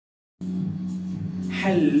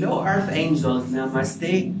Hello, Earth Angels.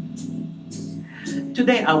 Namaste.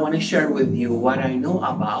 Today, I want to share with you what I know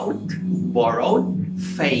about borrowed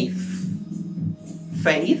faith.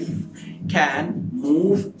 Faith can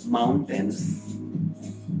move mountains.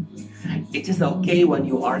 It is okay when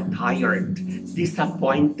you are tired,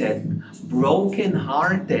 disappointed,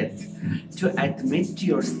 broken-hearted to admit to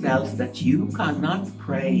yourself that you cannot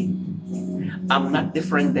pray. I'm not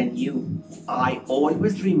different than you. I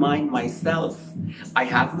always remind myself I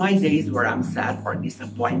have my days where I'm sad or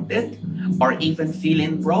disappointed or even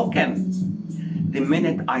feeling broken. The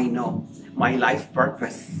minute I know my life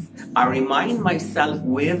purpose, I remind myself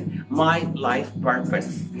with my life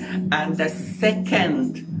purpose. And the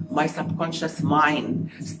second my subconscious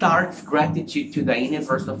mind starts gratitude to the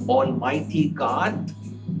universe of Almighty God,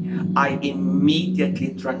 I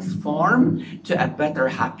immediately transform to a better,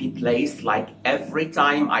 happy place like every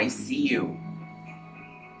time I see you.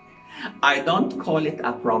 I don't call it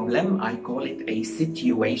a problem, I call it a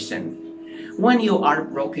situation. When you are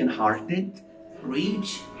broken-hearted,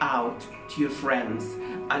 reach out to your friends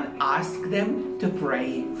and ask them to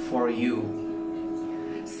pray for you.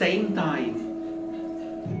 Same time,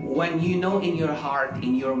 when you know in your heart,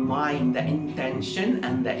 in your mind, the intention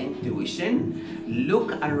and the intuition,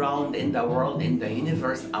 look around in the world, in the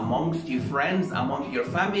universe, amongst your friends, among your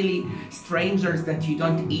family, strangers that you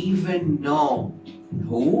don't even know,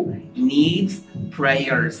 who needs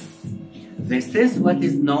prayers. This is what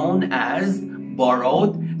is known as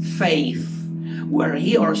borrowed faith, where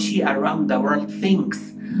he or she around the world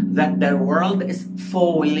thinks that the world is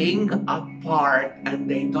falling apart and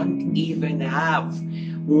they don't even have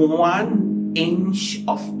 1 inch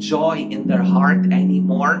of joy in their heart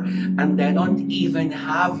anymore, and they don't even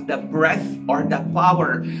have the breath or the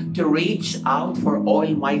power to reach out for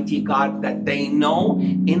Almighty God, that they know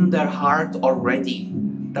in their heart already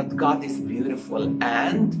that God is beautiful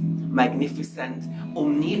and magnificent,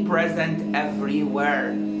 omnipresent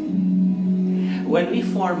everywhere. When we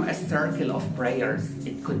form a circle of prayers,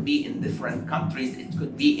 it could be in different countries, it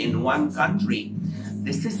could be in one country.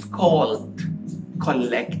 This is called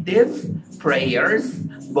collective prayers,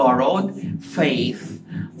 borrowed faith.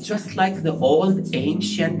 Just like the old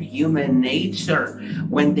ancient human nature,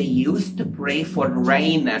 when they used to pray for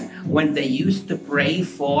rain, when they used to pray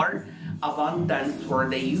for abundance, or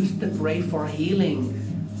they used to pray for healing,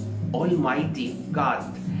 Almighty God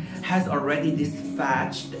has already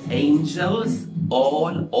dispatched angels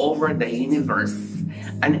all over the universe.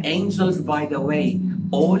 And angels, by the way,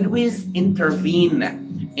 always intervene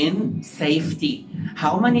in safety.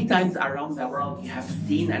 How many times around the world you have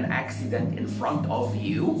seen an accident in front of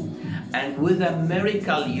you, and with a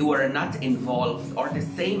miracle you were not involved, or the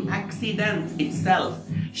same accident itself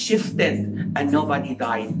shifted and nobody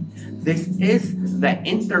died? This is the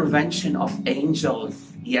intervention of angels.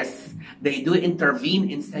 Yes, they do intervene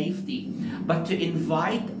in safety, but to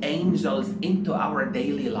invite angels into our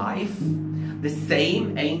daily life, the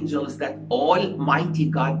same angels that Almighty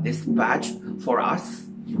God dispatched for us,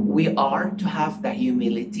 we are to have the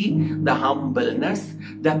humility, the humbleness,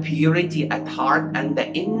 the purity at heart, and the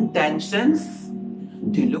intentions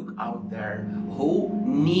to look out there who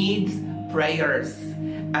needs prayers,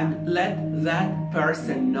 and let that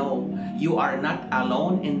person know you are not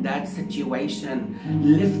alone in that situation.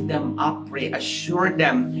 Lift them up, reassure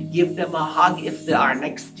them, give them a hug if they are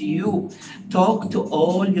next to you. Talk to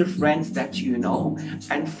all your friends that you know,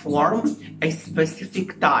 and form a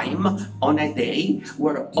specific time on a day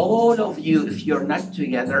where all of you, if you're not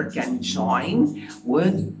together, can join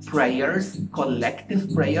with prayers,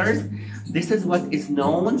 collective prayers. This is what is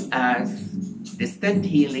known as distant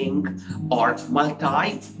healing, or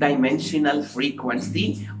multi-dimensional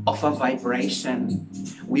frequency of a vibration.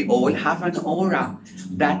 We all have an aura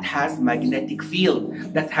that has magnetic field,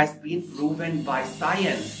 that has been proven by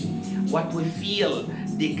science. What we feel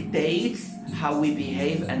dictates how we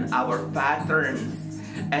behave and our patterns.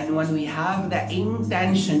 And when we have the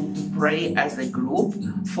intention to pray as a group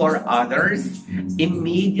for others,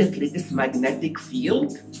 immediately this magnetic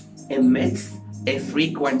field emits a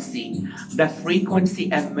frequency. The frequency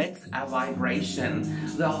emits a vibration.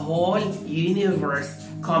 The whole universe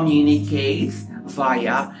communicates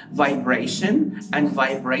via vibration and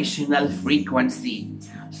vibrational frequency.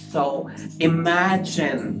 So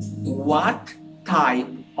imagine what type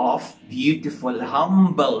of beautiful,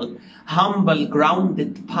 humble,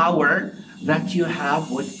 grounded power that you have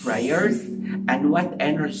with prayers, and what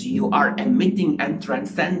energy you are emitting and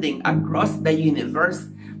transcending across the universe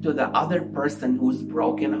to the other person who's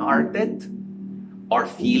broken-hearted, or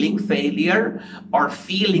feeling failure, or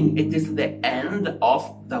feeling it is the end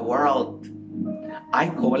of the world. I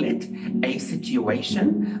call it a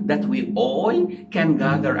situation that we all can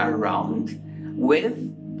gather around with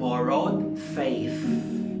borrowed faith.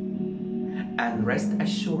 And rest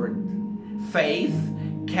assured, faith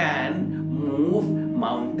can move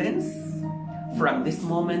mountains. From this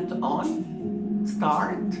moment on,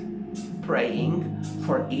 start praying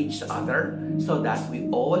for each other so that we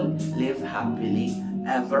all live happily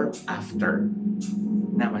ever after.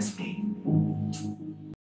 Namaste.